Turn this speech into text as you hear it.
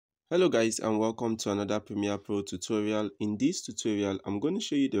Hello guys and welcome to another Premiere Pro tutorial. In this tutorial, I'm going to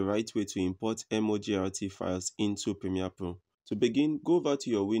show you the right way to import Mogrt files into Premiere Pro. To begin, go over to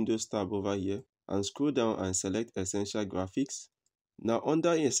your Windows tab over here and scroll down and select Essential Graphics. Now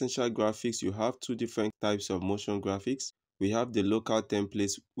under Essential Graphics, you have two different types of motion graphics. We have the local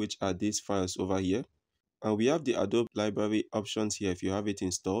templates, which are these files over here. And we have the Adobe library options here if you have it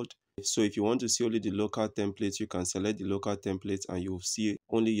installed. So if you want to see only the local templates, you can select the local templates and you'll see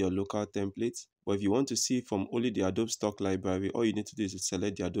only your local templates. But if you want to see from only the Adobe stock library, all you need to do is to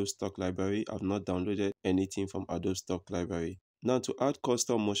select the Adobe stock library. I've not downloaded anything from Adobe stock library. Now to add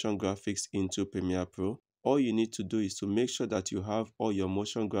custom motion graphics into Premiere Pro, all you need to do is to make sure that you have all your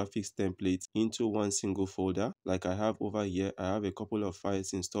motion graphics templates into one single folder. Like I have over here, I have a couple of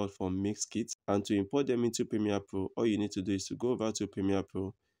files installed from Mogrt. And to import them into Premiere Pro, all you need to do is to go over to Premiere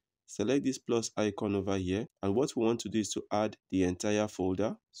Pro, select this plus icon over here, and what we want to do is to add the entire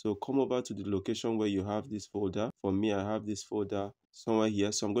folder. So come over to the location where you have this folder. For me, I have this folder somewhere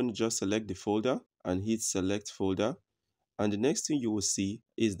here, so I'm going to just select the folder and hit select folder. And the next thing you will see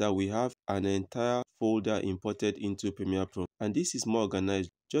is that we have an entire folder imported into Premiere Pro. And this is more organized,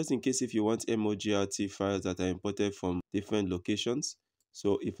 just in case if you want Mogrt files that are imported from different locations.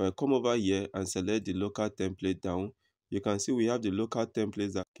 So if I come over here and select the local template down, you can see we have the local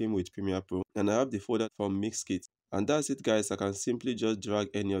templates that came with Premiere Pro. And I have the folder from Mogrt. And that's it guys, I can simply just drag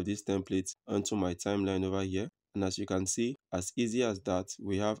any of these templates onto my timeline over here. And as you can see, as easy as that,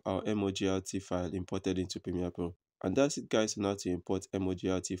 we have our Mogrt file imported into Premiere Pro. And that's it guys on how to import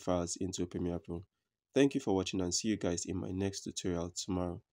Mogrt files into Premiere Pro. Thank you for watching and see you guys in my next tutorial tomorrow.